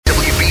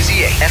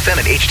FM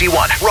and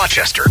HD1,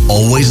 Rochester.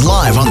 Always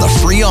live on the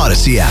free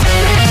Odyssey app.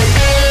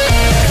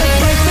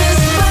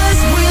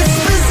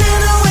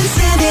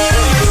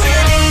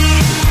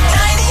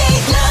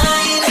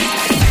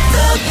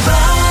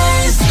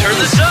 Turn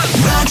this up.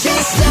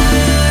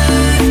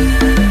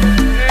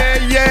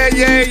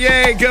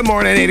 Yay. Good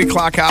morning, 8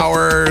 o'clock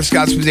hour.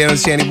 Scott Spazzano and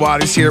Sandy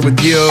Waters here with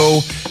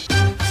you.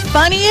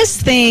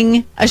 Funniest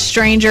thing a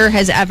stranger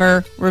has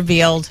ever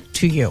revealed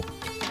to you.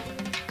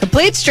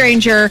 Complete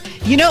stranger.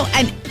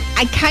 And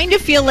I kind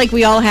of feel like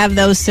we all have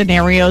those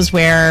scenarios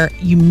where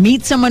you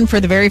meet someone for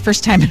the very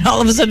first time and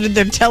all of a sudden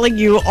they're telling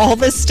you all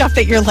this stuff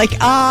that you're like,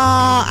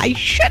 I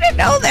shouldn't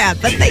know that,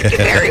 but thank you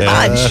very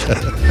much.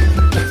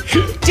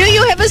 Do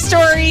you have a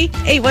story?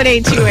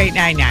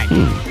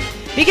 818-2899.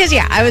 Because,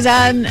 I was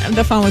on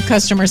the phone with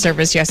customer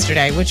service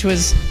yesterday, which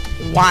was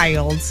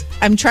wild.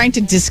 I'm trying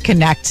to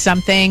disconnect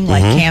something,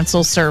 like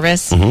cancel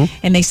service,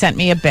 and they sent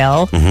me a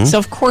bill. So,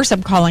 of course,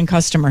 I'm calling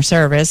customer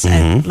service,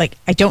 and,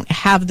 I don't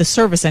have the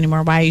service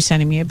anymore. Why are you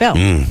sending me a bill?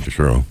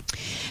 True.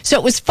 So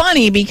it was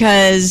funny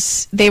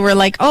because they were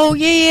like, oh,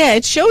 yeah,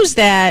 it shows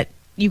that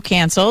you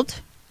canceled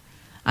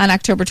on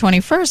October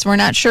 21st. We're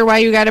not sure why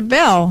you got a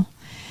bill.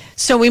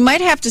 So we might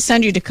have to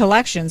send you to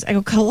collections. I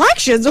go,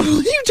 collections? What are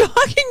you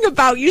talking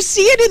about? You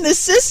see it in the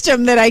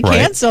system that I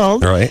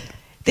canceled. Right.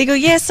 They go,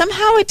 yeah,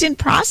 somehow it didn't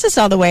process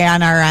all the way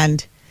on our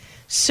end.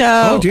 So,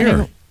 oh, dear.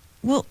 Go,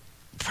 well,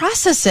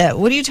 process it.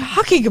 What are you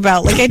talking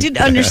about? I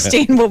didn't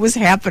understand what was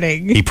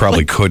happening. He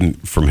probably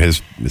couldn't from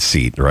his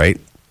seat, right?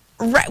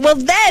 Right. Well,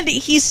 then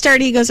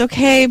he goes,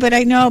 okay, but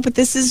I know, but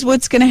this is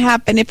what's going to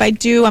happen. If I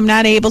do, I'm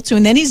not able to.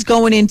 And then he's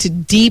going into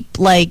deep,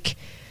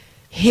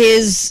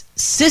 his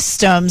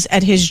systems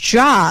at his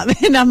job.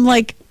 And I'm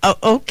like, oh,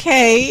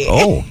 okay.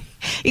 Oh.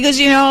 He goes,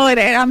 and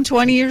I'm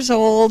 20 years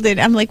old. And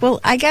I'm like, well,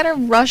 I got to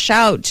rush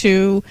out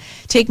to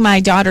take my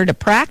daughter to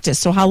practice.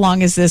 So how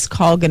long is this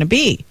call going to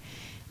be?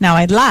 Now,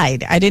 I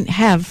lied. I didn't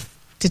have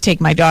to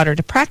take my daughter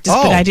to practice,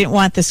 but I didn't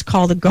want this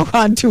call to go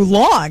on too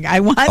long.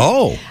 I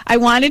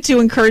wanted to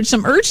encourage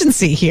some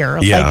urgency here.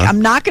 Yeah. I'm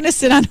not going to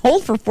sit on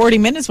hold for 40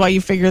 minutes while you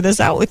figure this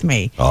out with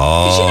me.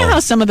 Oh. Because you know how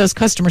some of those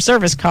customer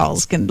service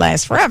calls can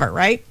last forever,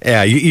 right?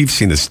 Yeah, you've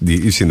seen this.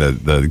 You've seen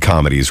the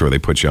comedies where they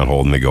put you on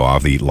hold and they go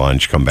off, they eat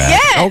lunch, come back.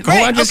 Yeah, hold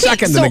on just a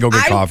second, then they go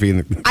get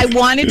coffee. I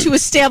wanted to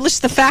establish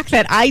the fact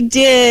that I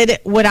did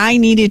what I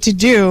needed to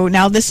do.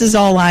 Now this is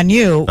all on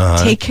you.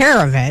 Take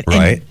care of it.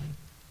 Right. And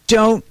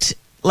don't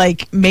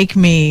make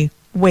me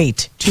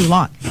wait too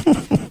long.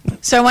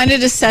 So I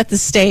wanted to set the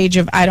stage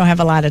of I don't have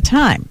a lot of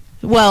time.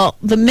 Well,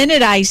 the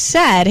minute I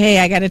said, hey,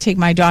 I got to take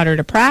my daughter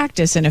to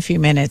practice in a few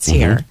minutes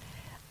here.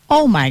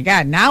 Oh, my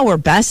God. Now we're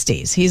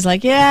besties. He's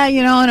like, yeah,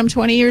 and I'm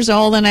 20 years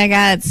old and I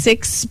got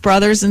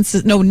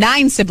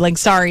 9 siblings.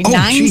 Sorry,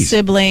 9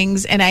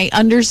 siblings. And I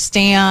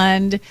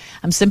understand.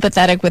 I'm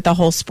sympathetic with the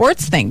whole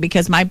sports thing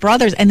because my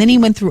brothers, and then he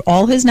went through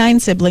all his 9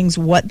 siblings,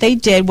 what they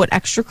did, what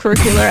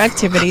extracurricular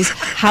activities,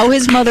 how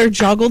his mother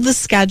juggled the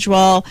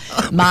schedule.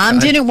 Mom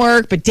didn't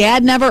work, but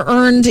dad never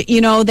earned,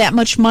 that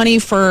much money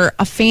for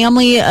a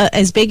family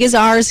as big as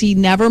ours. He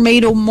never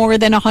made more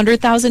than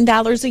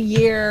 $100,000 a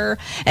year.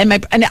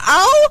 And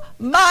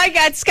my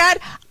God, Scott,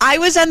 I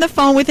was on the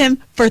phone with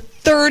him for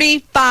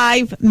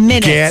 35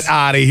 minutes. Get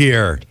out of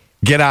here.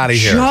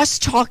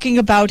 Just talking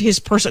about his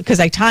personal,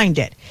 because I timed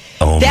it.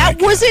 Oh, that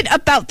wasn't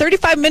about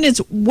 35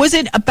 minutes,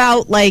 wasn't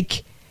about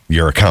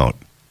your account.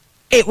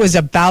 It was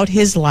about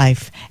his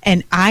life.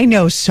 And I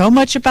know so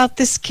much about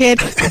this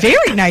kid.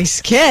 Very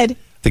nice kid. I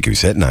think he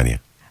was hitting on you.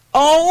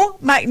 Oh,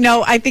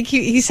 no, I think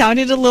he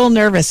sounded a little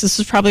nervous. This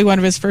was probably one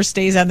of his first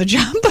days on the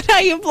job, but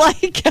I am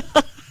like...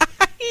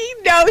 He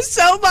knows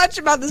so much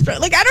about this. I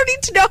don't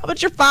need to know how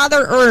much your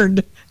father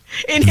earned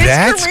in his career.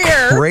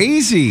 That's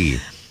crazy.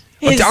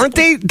 Aren't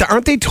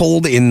they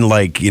told in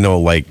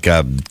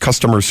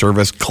customer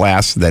service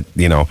class that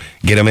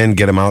get them in,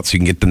 get them out, so you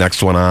can get the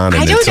next one on,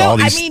 and it's all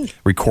these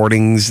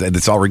recordings, and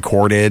it's all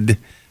recorded.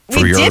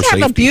 We did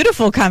have a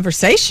beautiful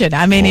conversation.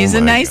 He's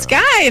a nice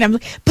guy,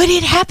 but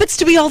it happens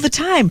to me all the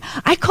time.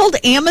 I called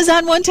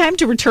Amazon one time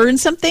to return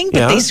something,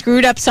 but they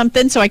screwed up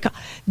something. So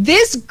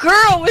this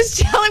girl was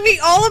telling me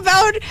all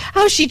about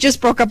how she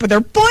just broke up with her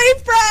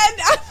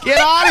boyfriend. Get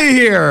out of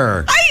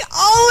here! I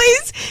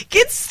always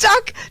get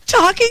stuck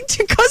talking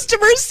to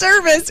customer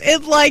service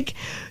in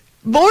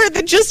more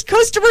than just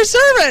customer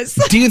service.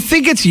 Do you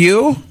think it's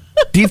you?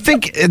 Do you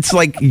think it's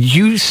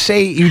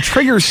you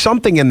trigger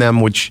something in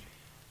them which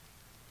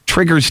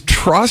triggers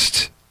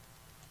trust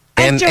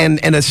and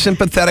a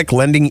sympathetic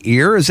lending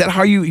ear? Is that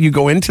how you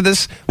go into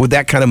this with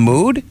that kind of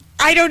mood?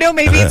 I don't know.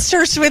 Maybe it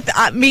starts with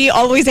me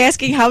always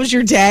asking, how's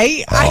your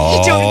day?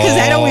 Because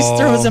that always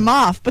throws him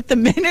off. But the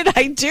minute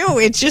I do,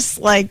 it just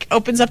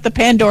opens up the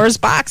Pandora's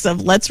box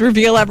of let's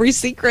reveal every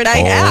secret I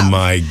have. Oh,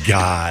 my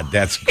God.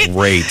 That's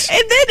great.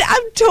 And then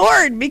I'm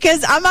torn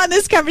because I'm on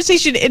this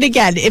conversation. And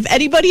again, if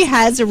anybody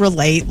has a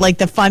relate,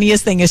 the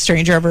funniest thing a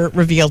stranger ever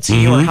revealed to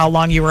you or how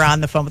long you were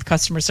on the phone with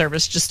customer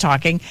service just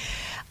talking,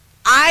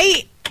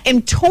 I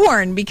am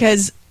torn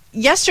because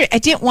yesterday I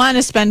didn't want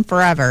to spend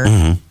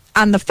forever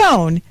on the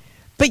phone.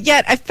 But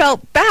yet I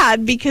felt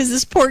bad because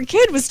this poor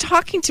kid was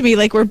talking to me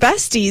like we're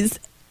besties.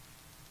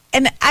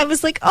 And I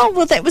was like, oh,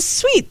 well, that was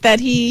sweet that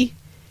he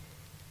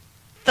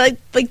like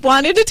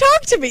wanted to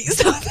talk to me.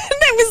 So then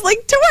I was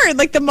like torn.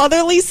 Like the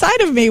motherly side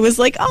of me was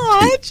like, oh,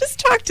 I just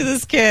talked to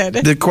this kid.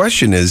 The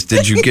question is,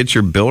 did you get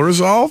your bill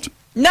resolved?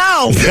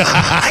 No.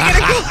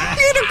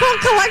 I gotta call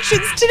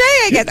collections today,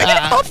 I guess. I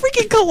gotta call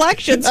freaking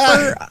collections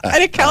for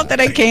an account that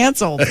I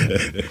canceled.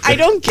 I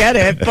don't get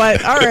it,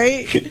 but all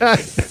right.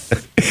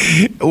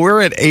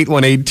 We're at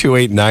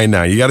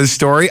 818-2899. You got a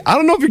story? I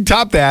don't know if you can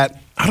top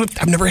that.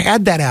 I've never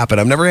had that happen.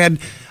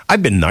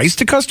 I've been nice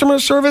to customer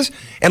service,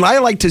 and I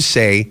like to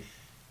say,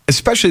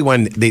 especially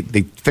when they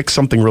fix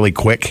something really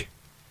quick.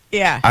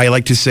 Yeah. I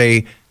like to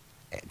say,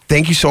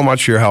 thank you so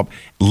much for your help.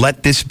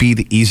 Let this be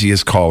the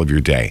easiest call of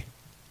your day.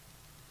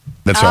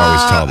 That's what I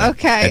always tell them.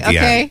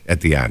 Okay.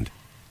 At the end.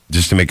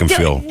 Just to make them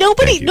feel.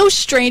 No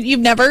stranger. You've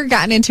never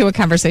gotten into a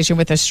conversation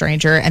with a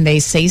stranger and they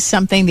say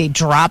something, they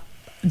drop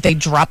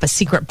a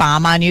secret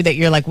bomb on you that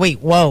you're like,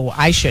 wait, whoa,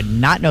 I should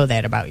not know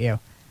that about you.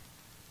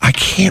 I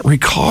can't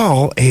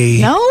recall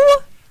No?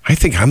 I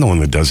think I'm the one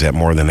that does that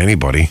more than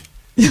anybody.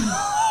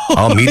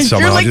 I'll meet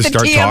someone. You're like I'll just the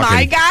start TMI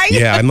talking. guy?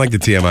 Yeah, I'm like the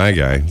TMI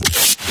guy.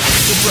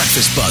 The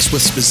Breakfast Buzz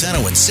with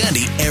Spazzano and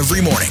Sandy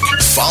every morning.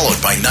 Followed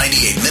by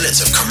 98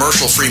 minutes of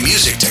commercial-free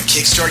music to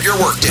kickstart your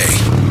workday.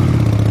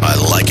 I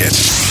like it.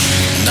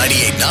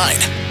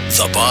 98.9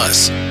 The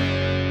Buzz.